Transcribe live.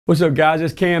What's up, guys?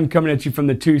 It's Cam coming at you from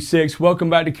the 2-6.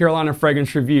 Welcome back to Carolina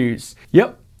Fragrance Reviews.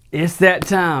 Yep, it's that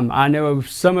time. I know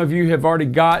some of you have already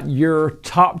got your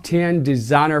top 10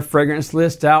 designer fragrance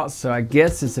list out, so I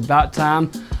guess it's about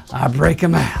time I break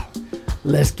them out.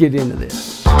 Let's get into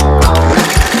this.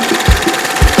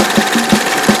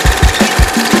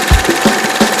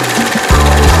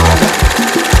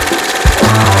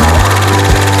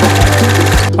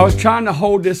 I was trying to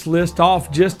hold this list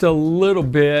off just a little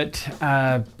bit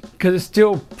because it's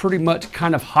still pretty much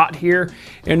kind of hot here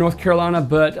in North Carolina,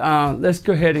 but let's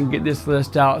go ahead and get this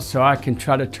list out so I can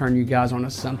try to turn you guys on to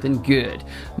something good.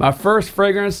 My first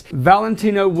fragrance,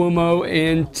 Valentino Uomo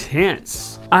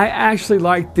Intense. I actually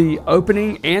like the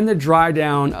opening and the dry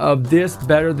down of this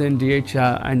better than DHI.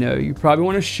 I know you probably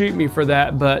want to shoot me for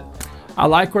that, but I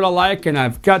like what I like, and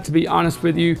I've got to be honest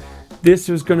with you. This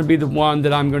is going to be the one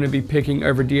that I'm going to be picking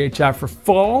over DHI for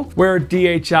fall, where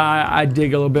DHI I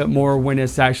dig a little bit more when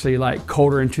it's actually like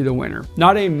colder into the winter.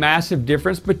 Not a massive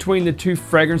difference between the two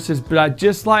fragrances, but I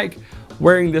just like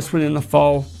wearing this one in the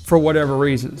fall for whatever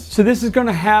reasons. So this is going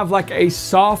to have like a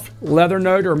soft leather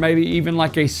note or maybe even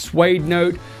like a suede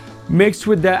note mixed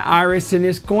with that iris, and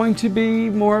it's going to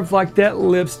be more of like that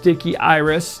lipsticky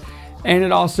iris, and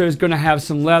it also is going to have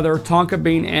some leather, tonka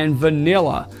bean, and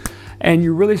vanilla. And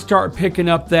you really start picking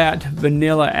up that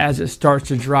vanilla as it starts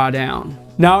to dry down.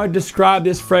 Now I describe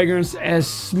this fragrance as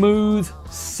smooth,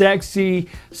 sexy,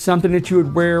 something that you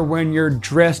would wear when you're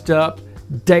dressed up,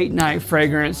 date night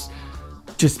fragrance.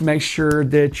 Just make sure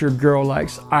that your girl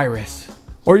likes iris.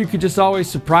 Or you could just always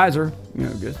surprise her. You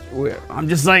know, I'm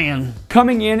just saying.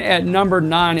 Coming in at number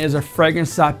 9 is a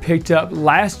fragrance I picked up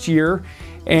last year,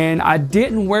 and I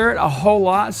didn't wear it a whole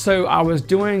lot, so I was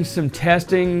doing some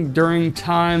testing during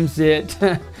times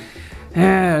that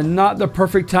not the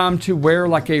perfect time to wear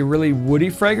like a really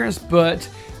woody fragrance, but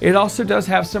it also does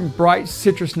have some bright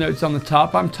citrus notes on the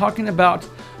top. I'm talking about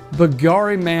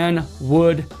Bulgari Man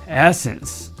Wood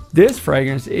Essence. This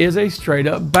fragrance is a straight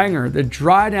up banger. The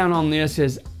dry down on this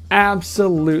is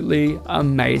absolutely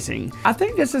amazing. I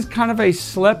think this is kind of a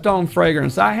slept on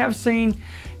fragrance. I have seen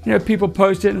people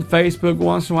post it in Facebook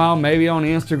once in a while, maybe on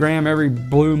Instagram every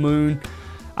blue moon.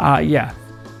 Yeah,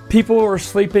 people are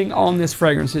sleeping on this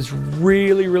fragrance. It's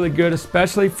really, really good,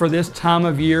 especially for this time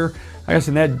of year. Like I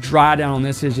said, that dry down on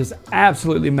this is just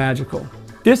absolutely magical.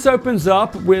 This opens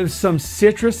up with some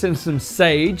citrus and some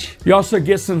sage. You also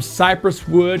get some cypress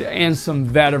wood and some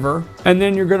vetiver. And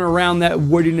then you're gonna round that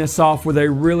woodiness off with a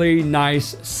really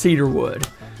nice cedar wood.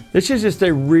 This is just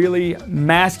a really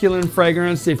masculine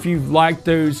fragrance. If you like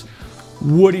those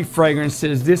woody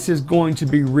fragrances, this is going to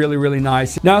be really, really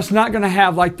nice. Now, it's not going to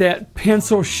have like that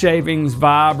pencil shavings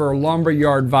vibe or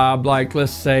lumberyard vibe like,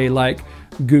 let's say, like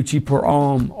Gucci Pour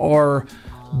Homme or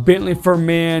Bentley for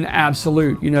Men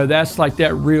Absolute. That's like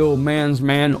that real man's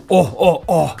man,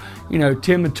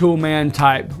 Tim the Tool Man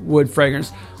type wood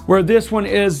fragrance. Where this one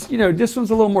is, this one's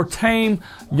a little more tame.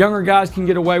 Younger guys can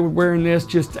get away with wearing this.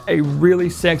 Just a really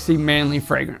sexy, manly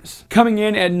fragrance. Coming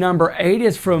in at number 8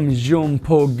 is from Jean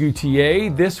Paul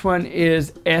Gaultier. This one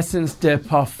is Essence de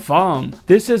Parfum.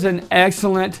 This is an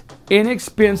excellent,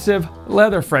 inexpensive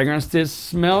leather fragrance that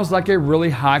smells like a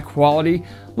really high quality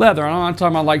leather. I'm not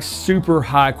talking about like super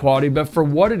high quality, but for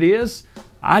what it is,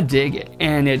 I dig it.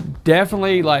 And it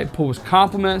definitely like pulls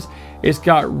compliments. It's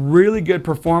got really good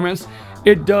performance.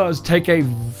 It does take a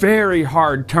very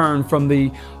hard turn from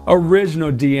the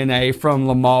original DNA from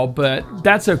Le Male, but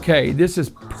that's okay. This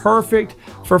is perfect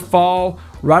for fall,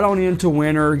 right on into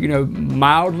winter,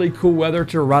 mildly cool weather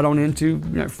to right on into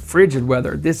frigid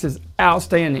weather. This is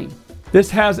outstanding. This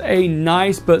has a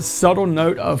nice but subtle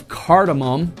note of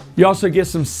cardamom. You also get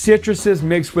some citruses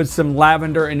mixed with some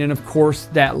lavender, and then of course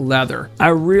that leather. I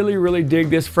really, really dig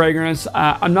this fragrance.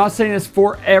 I'm not saying it's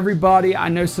for everybody. I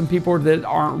know some people that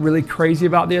aren't really crazy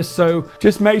about this, so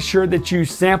just make sure that you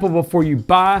sample before you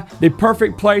buy. The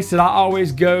perfect place that I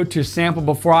always go to sample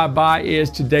before I buy is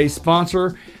today's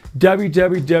sponsor,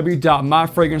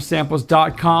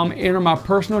 www.myfragrancesamples.com. Enter my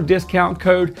personal discount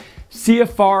code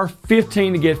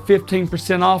CFR15 to get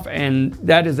 15% off, and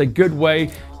that is a good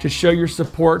way to show your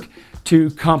support to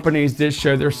companies that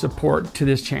show their support to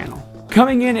this channel.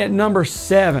 Coming in at number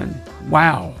 7,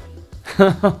 wow.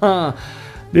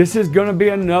 This is going to be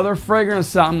another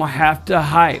fragrance I'm going to have to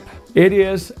hype. It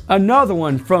is another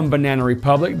one from Banana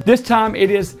Republic. This time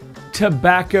it is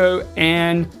tobacco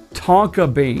and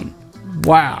tonka bean.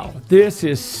 Wow, this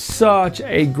is such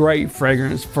a great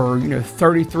fragrance for,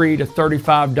 $33 to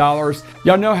 $35.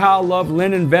 Y'all know how I love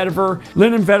linen vetiver.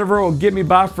 Linen vetiver will get me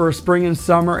by for spring and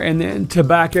summer, and then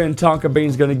tobacco and tonka bean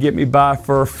is going to get me by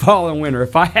for fall and winter.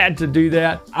 If I had to do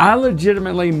that, I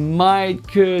legitimately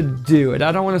could do it.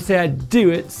 I don't want to say I'd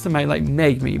do it. Somebody like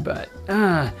make me, but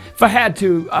if I had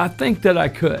to, I think that I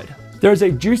could. There's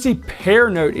a juicy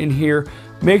pear note in here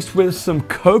mixed with some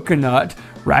coconut.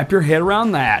 Wrap your head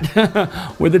around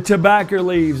that with the tobacco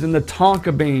leaves and the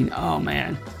tonka bean. Oh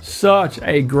man, such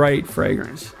a great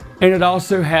fragrance. And it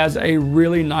also has a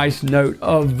really nice note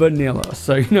of vanilla.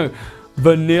 So,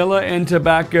 vanilla and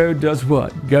tobacco does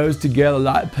what? Goes together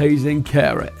like peas and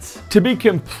carrots. To be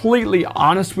completely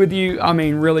honest with you, I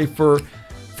mean, really for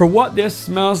what this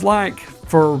smells like,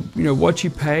 for, what you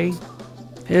pay,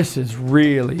 this is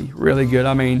really, really good.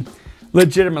 I mean,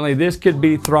 legitimately, this could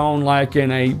be thrown like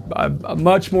in a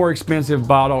much more expensive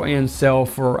bottle and sell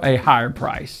for a higher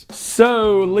price.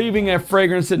 So, leaving a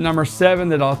fragrance at number 7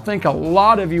 that I think a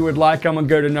lot of you would like, I'm gonna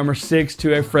go to number 6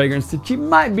 to a fragrance that you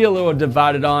might be a little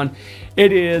divided on.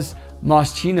 It is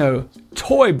Moschino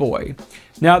Toy Boy.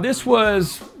 Now, this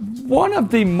was one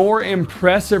of the more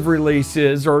impressive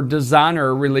releases or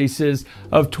designer releases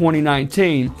of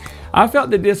 2019. I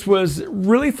felt that this was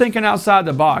really thinking outside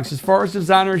the box. As far as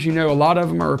designers, a lot of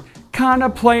them are kind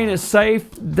of playing it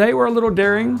safe. They were a little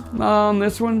daring on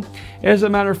this one. As a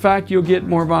matter of fact, you'll get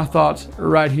more of my thoughts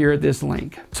right here at this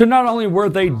link. So not only were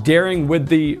they daring with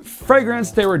the fragrance,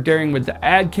 they were daring with the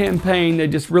ad campaign. They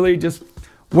just really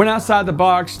went outside the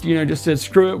box, just said,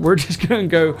 screw it, we're just gonna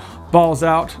go balls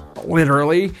out,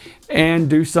 literally, and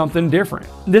do something different.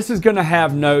 This is gonna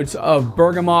have notes of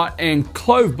bergamot and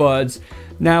clove buds.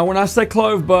 Now, when I say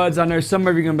clove buds, I know some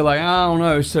of you are gonna be like, I don't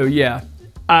know, so yeah.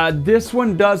 This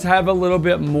one does have a little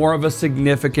bit more of a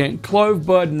significant clove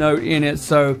bud note in it,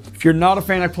 so if you're not a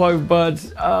fan of clove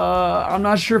buds, I'm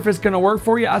not sure if it's gonna work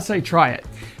for you. I say try it.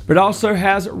 But it also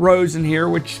has rose in here,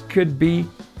 which could be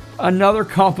another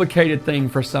complicated thing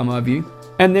for some of you.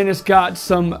 And then it's got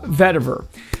some vetiver,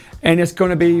 and it's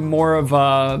going to be more of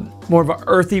a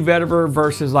earthy vetiver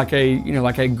versus like a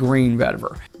green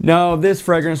vetiver. Now, this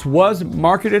fragrance was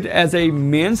marketed as a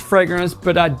men's fragrance,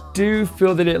 but I do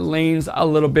feel that it leans a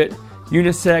little bit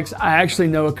unisex. I actually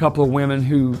know a couple of women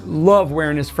who love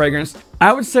wearing this fragrance.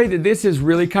 I would say that this is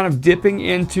really kind of dipping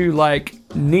into like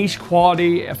niche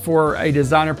quality for a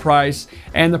designer price,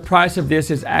 and the price of this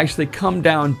has actually come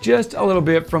down just a little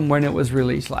bit from when it was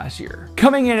released last year.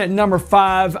 Coming in at number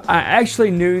 5, I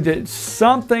actually knew that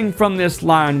something from this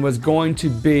line was going to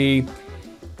be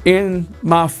in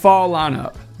my fall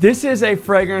lineup. This is a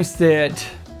fragrance that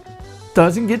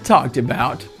doesn't get talked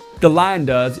about. The line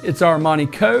does. It's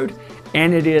Armani Code,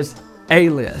 and it is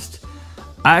A-list.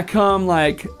 I come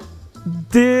like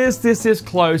this is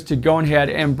close to going ahead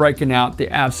and breaking out the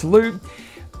absolute,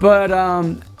 but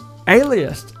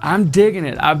A-list, I'm digging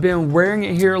it. I've been wearing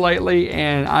it here lately,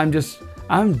 and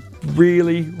I'm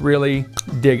really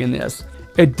digging this.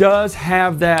 It does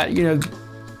have that,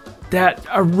 that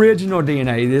original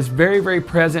DNA that's very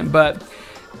present, but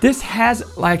this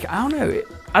has like, I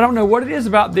don't know what it is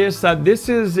about this. This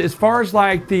is, as far as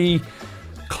like the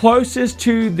closest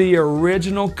to the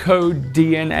original Code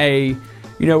DNA,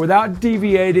 without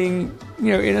deviating,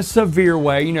 in a severe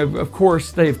way. Of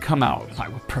course, they've come out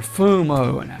like with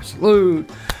Profumo and Absolute.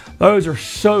 Those are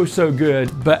so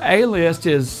good. But A-list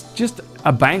is just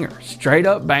a banger, straight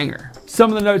up banger. Some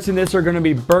of the notes in this are going to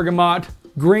be bergamot,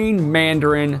 green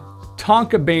mandarin,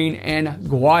 tonka bean, and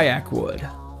guaiac wood.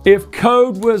 If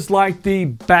Code was like the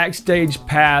backstage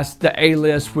pass, the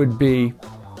A-list would be,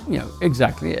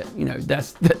 exactly it.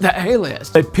 That's the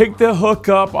A-list. They pick the hook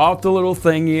up off the little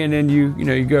thingy, and then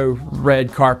you go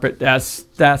red carpet. That's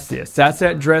this. That's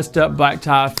that dressed up black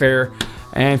tie affair.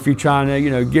 And if you're trying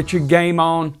to, get your game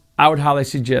on, I would highly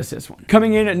suggest this one.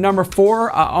 Coming in at number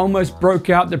 4, I almost broke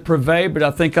out the Privé, but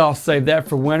I think I'll save that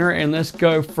for winter. And let's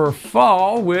go for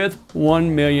fall with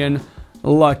 1 Million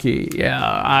Lucky.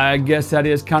 Yeah, I guess that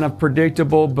is kind of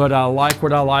predictable, but I like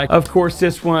what I like. Of course,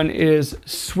 this one is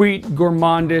sweet,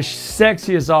 gourmandish,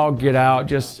 sexy as all get out,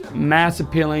 just mass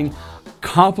appealing,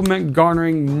 compliment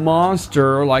garnering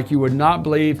monster like you would not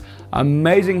believe.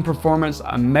 Amazing performance,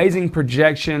 amazing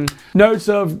projection. Notes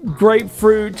of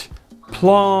grapefruit,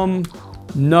 plum,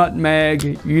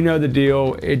 nutmeg, you know the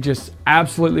deal. It just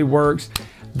absolutely works.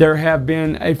 There have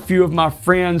been a few of my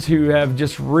friends who have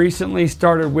just recently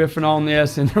started whiffing on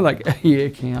this, and they're like, yeah,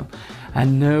 Cam, I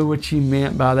know what you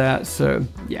meant by that. So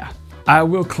yeah, I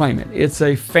will claim it. It's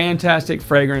a fantastic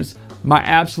fragrance. My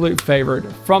absolute favorite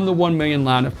from the 1 Million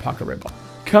line of Paco Rabanne.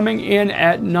 Coming in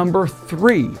at number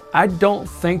 3, I don't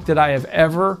think that I have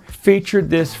ever featured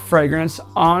this fragrance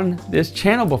on this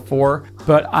channel before,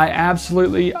 but I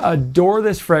absolutely adore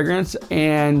this fragrance,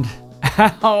 and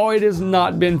how it has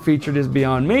not been featured is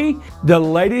beyond me. The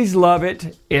ladies love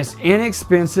it. It's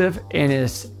inexpensive and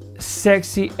it's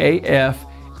sexy AF.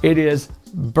 It is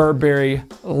Burberry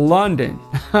London.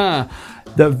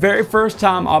 The very first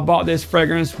time I bought this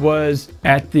fragrance was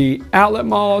at the outlet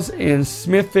malls in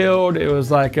Smithfield. It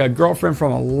was like a girlfriend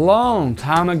from a long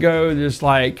time ago. Just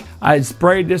like, I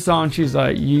sprayed this on. She's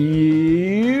like,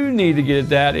 you need to get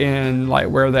that and like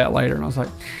wear that later. And I was like,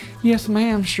 yes,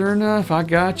 ma'am. Sure enough, I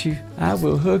got you. I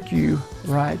will hook you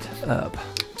right up.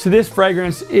 So this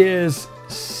fragrance is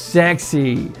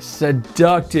sexy,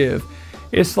 seductive.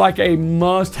 It's like a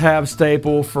must-have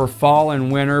staple for fall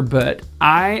and winter, but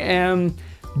I am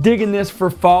digging this for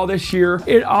fall this year.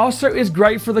 It also is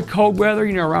great for the cold weather,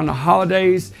 you know, around the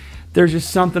holidays. There's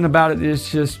just something about it that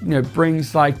just, you know,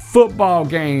 brings like football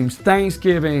games,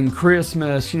 Thanksgiving,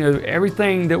 Christmas, you know,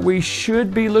 everything that we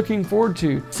should be looking forward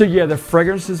to. So yeah, the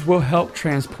fragrances will help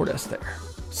transport us there.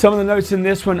 Some of the notes in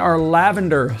this one are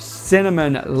lavender,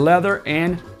 cinnamon, leather,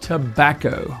 and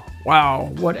tobacco.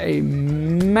 Wow, what a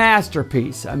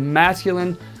masterpiece, a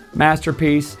masculine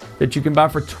masterpiece that you can buy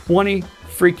for 20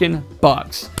 freaking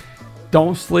bucks.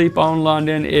 Don't sleep on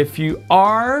London. If you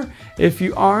are, if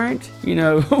you aren't, you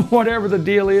know, whatever the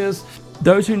deal is,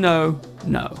 those who know,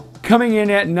 know. Coming in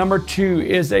at number 2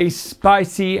 is a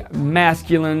spicy,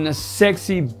 masculine,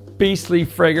 sexy, beastly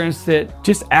fragrance that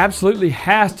just absolutely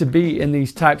has to be in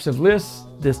these types of lists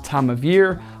this time of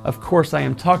year. Of course, I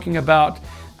am talking about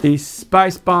the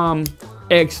Spice Bomb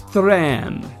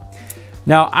Extreme.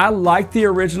 Now, I like the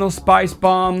original Spice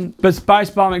Bomb, but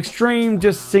Spice Bomb Extreme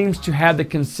just seems to have the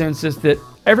consensus that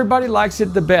everybody likes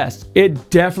it the best. It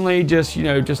definitely just, you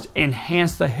know, just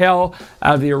enhanced the hell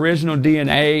out of the original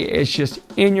DNA. It's just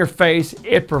in your face.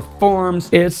 It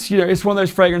performs. It's, you know, it's one of those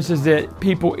fragrances that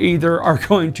people either are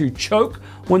going to choke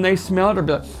when they smell it or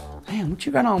be like, man, what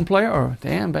you got on, player? Or,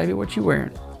 damn, baby, what you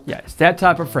wearing? Yeah, it's that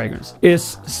type of fragrance.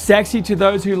 It's sexy to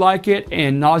those who like it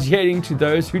and nauseating to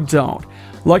those who don't.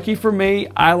 Lucky for me,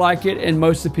 I like it, and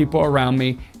most of the people around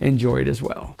me enjoy it as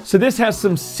well. So this has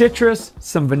some citrus,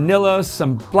 some vanilla,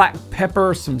 some black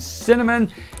pepper, some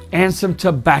cinnamon, and some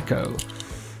tobacco.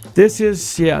 This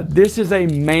is a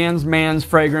man's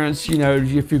fragrance. You know,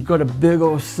 if you've got a big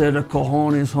old set of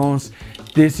cojones,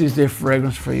 this is the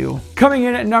fragrance for you. Coming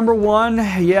in at number 1,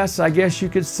 yes, I guess you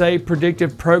could say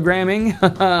predictive programming.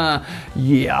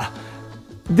 Yeah.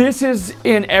 This is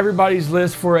in everybody's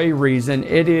list for a reason.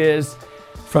 It is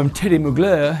from Teddy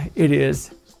Mugler. It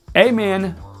is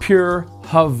Amen Pure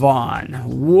Havane.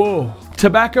 Whoa.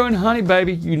 Tobacco and honey,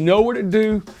 baby. You know what it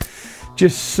do.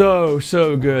 Just so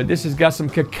good. This has got some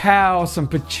cacao, some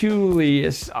patchouli.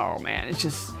 Oh man, it's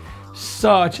just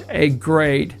such a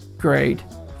great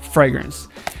fragrance.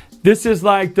 This is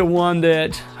like the one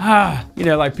that, you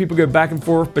know, like people go back and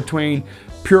forth between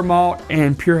Pure Malt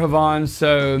and Pure Havane.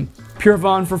 So Pure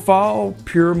Havane for fall,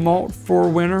 Pure Malt for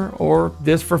winter, or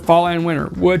this for fall and winter,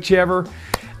 whichever.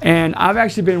 And I've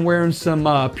actually been wearing some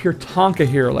Pure Tonka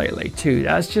here lately too.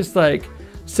 That's just like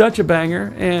such a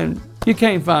banger, and you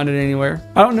can't find it anywhere.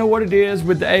 I don't know what it is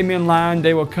with the Amen line.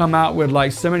 They will come out with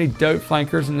like so many dope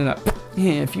flankers, and then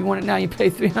yeah, if you want it now, you pay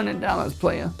 $300,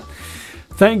 player.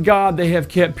 Thank God they have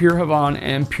kept Pure Havane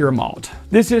and Pure Malt.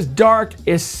 This is dark,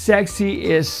 is sexy,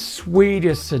 is sweet,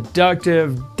 is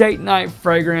seductive, date night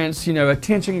fragrance, you know,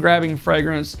 attention grabbing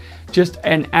fragrance, just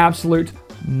an absolute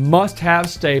must-have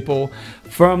staple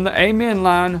from the Amen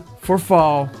line for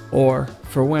fall or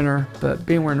for winter. But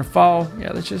being we're in the fall,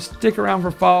 yeah, let's just stick around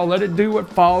for fall, let it do what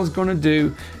fall is going to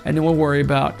do, and then we'll worry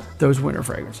about those winter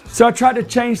fragrances. So I tried to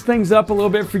change things up a little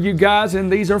bit for you guys,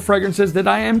 and these are fragrances that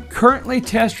I am currently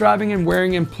test driving and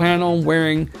wearing and plan on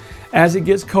wearing as it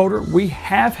gets colder. We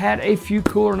have had a few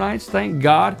cooler nights, thank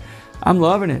God. I'm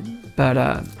loving it, but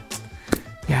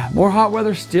yeah, more hot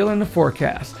weather still in the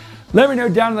forecast. Let me know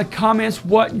down in the comments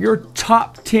what your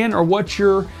top 10 or what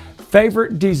your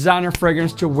favorite designer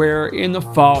fragrance to wear in the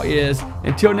fall is.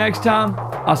 Until next time,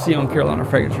 I'll see you on Carolina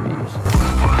Fragrance Reviews.